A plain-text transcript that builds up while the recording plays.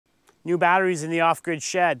New batteries in the off-grid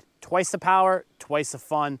shed. Twice the power, twice the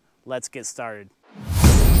fun. Let's get started.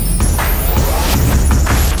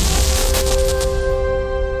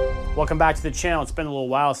 Welcome back to the channel. It's been a little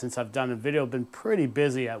while since I've done a video. I've been pretty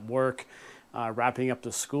busy at work, wrapping up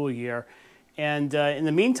the school year. And in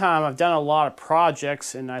the meantime, I've done a lot of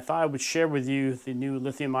projects, and I thought I would share with you the new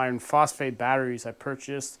lithium iron phosphate batteries I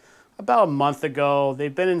purchased about a month ago.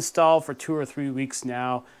 They've been installed for 2 or 3 weeks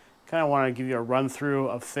now. Kind of want to give you a run through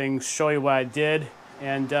of things, show you what I did,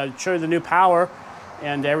 and show you the new power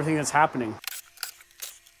and everything that's happening.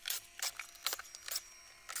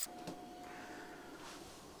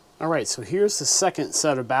 All right, so here's the second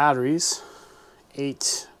set of batteries.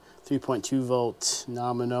 8 3.2 volt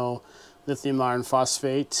nominal lithium iron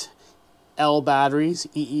phosphate L batteries,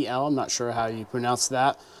 EEL. I'm not sure how you pronounce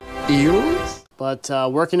that. But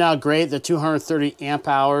working out great. The 230 amp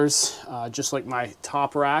hours, just like my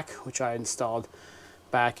top rack, which I installed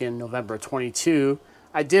back in November 22.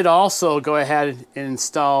 I did also go ahead and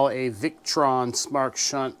install a Victron smart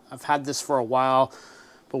shunt. I've had this for a while,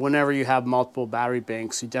 but whenever you have multiple battery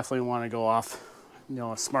banks, you definitely want to go off,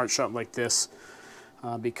 a smart shunt like this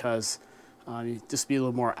because you just be a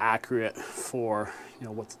little more accurate for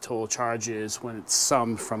what the total charge is when it's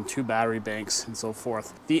summed from 2 battery banks and so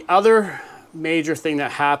forth. The other major thing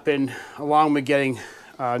that happened along with getting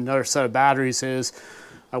another set of batteries is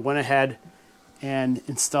I went ahead and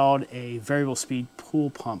installed a variable speed pool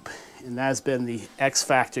pump, and that has been the X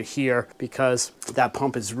factor here because that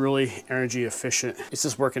pump is really energy efficient. It's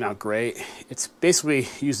just working out great. It's basically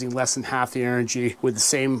using less than half the energy with the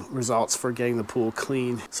same results for getting the pool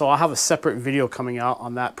clean. So I'll have a separate video coming out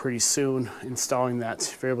on that pretty soon, installing that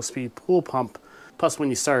variable speed pool pump. Plus when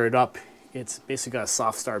you start it up, it's basically got a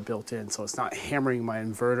soft start built in, so it's not hammering my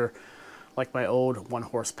inverter like my old 1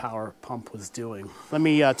 horsepower pump was doing. Let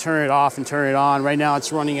me turn it off and turn it on. Right now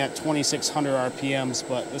it's running at 2600 RPMs,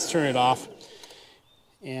 but let's turn it off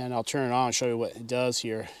and I'll turn it on and show you what it does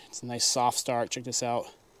here. It's a nice soft start. Check this out.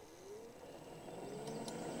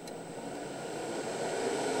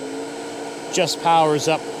 Just powers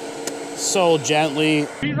up so gently.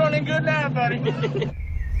 You're running good now, buddy.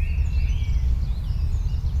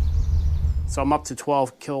 So I'm up to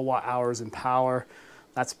 12 kilowatt hours in power.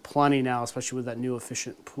 That's plenty now, especially with that new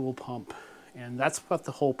efficient pool pump. And that's what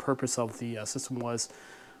the whole purpose of the system was,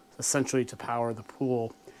 essentially to power the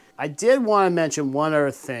pool. I did want to mention one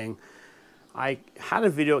other thing. I had a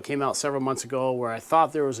video that came out several months ago where I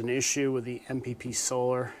thought there was an issue with the MPP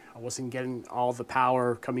solar. I wasn't getting all the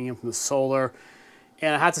power coming in from the solar.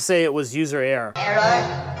 And I had to say it was user error.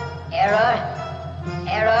 Error.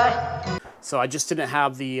 So I just didn't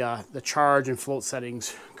have the charge and float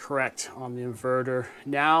settings correct on the inverter.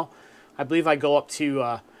 Now, I believe I go up to,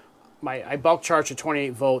 I bulk charge to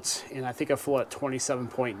 28 volts, and I think I float at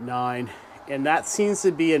 27.9. And that seems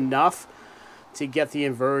to be enough to get the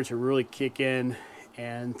inverter to really kick in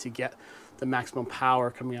and to get the maximum power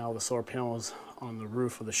coming out of the solar panels on the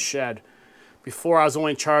roof of the shed. Before I was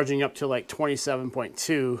only charging up to like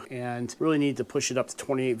 27.2 and really need to push it up to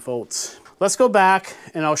 28 volts. Let's go back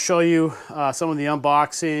and I'll show you some of the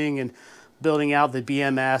unboxing and building out the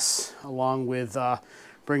BMS along with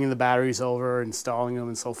bringing the batteries over, installing them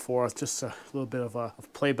and so forth. Just a little bit of a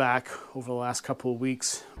playback over the last couple of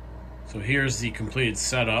weeks. So here's the completed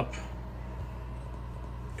setup.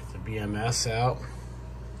 Get the BMS out.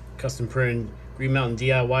 Custom printed Green Mountain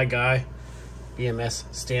DIY guy. BMS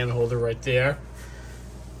stand holder right there.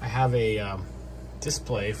 I have a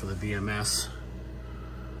display for the BMS.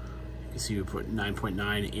 You can see we put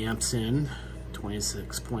 9.9 amps in,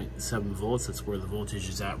 26.7 volts. That's where the voltage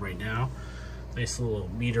is at right now. Nice little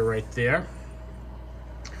meter right there.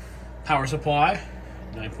 Power supply,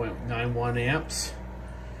 9.91 amps.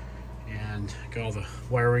 And got all the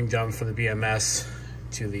wiring done for the BMS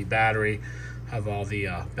to the battery. Have all the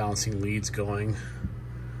balancing leads going.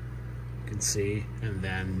 Can see, and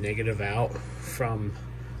then negative out from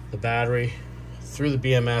the battery through the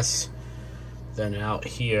BMS, then out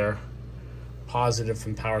here, positive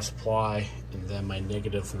from power supply, and then my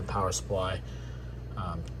negative from the power supply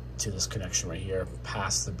to this connection right here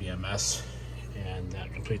past the BMS, and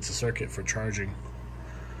that completes the circuit for charging.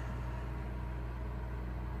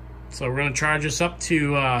 So we're going to charge this up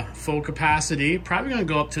to full capacity, probably going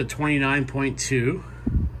to go up to 29.2,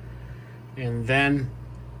 and then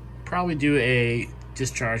probably do a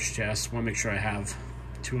discharge test. Want to make sure I have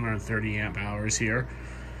 230 amp hours here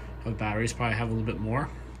of batteries. Probably have a little bit more.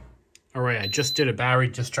 All right, I just did a battery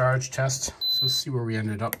discharge test, so let's see where we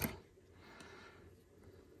ended up.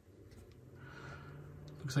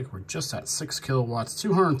 Looks like we're just at 6 kilowatts,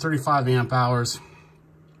 235 amp hours.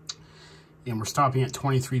 and we're stopping at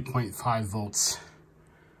 23.5 volts.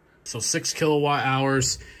 So 6 kilowatt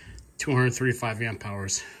hours, 235 amp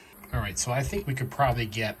hours. All right, so I think we could probably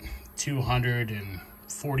get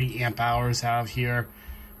 240 amp hours out of here,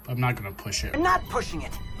 but I'm not gonna push it. I'm not pushing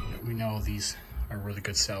it. We know these are really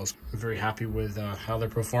good cells. I'm very happy with how they're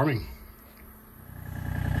performing.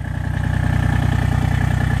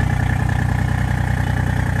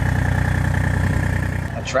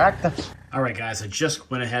 Attractive. All right, guys, I just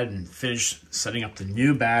went ahead and finished setting up the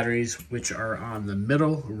new batteries, which are on the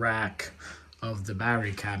middle rack of the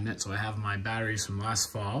battery cabinet. So I have my batteries from last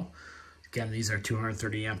fall. Again, these are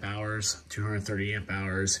 230 amp hours, 230 amp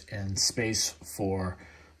hours, and space for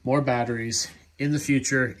more batteries in the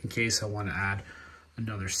future in case I want to add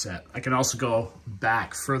another set. I can also go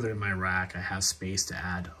back further in my rack. I have space to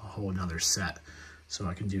add a whole another set. So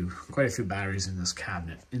I can do quite a few batteries in this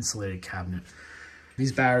cabinet, insulated cabinet.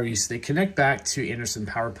 These batteries, they connect back to Anderson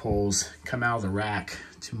power poles, come out of the rack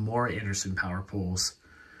to more Anderson power poles,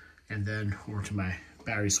 and then over to my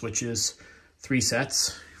battery switches, 3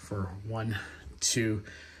 sets for 1, 2,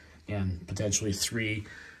 and potentially 3,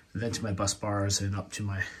 and then to my bus bars and up to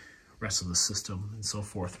my rest of the system and so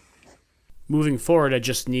forth. Moving forward, I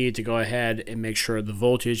just need to go ahead and make sure the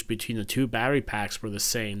voltage between the 2 battery packs were the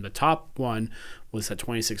same. The top one was at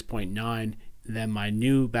 26.9. Then my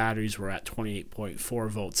new batteries were at 28.4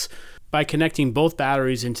 volts. By connecting both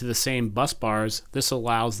batteries into the same bus bars, this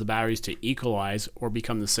allows the batteries to equalize or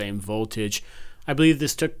become the same voltage. I believe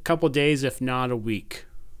this took a couple days, if not a week.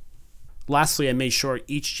 Lastly, I made sure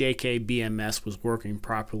each JK BMS was working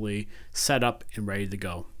properly, set up and ready to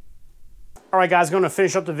go. All right, guys, going to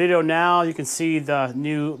finish up the video now. You can see the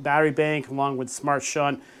new battery bank along with Smart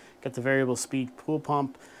Shunt. Got the variable speed pool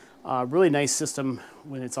pump. Really nice system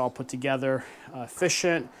when it's all put together,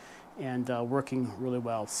 efficient and working really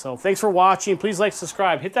well. So thanks for watching. Please like,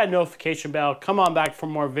 subscribe, hit that notification bell. Come on back for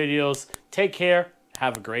more videos. Take care.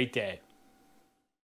 Have a great day.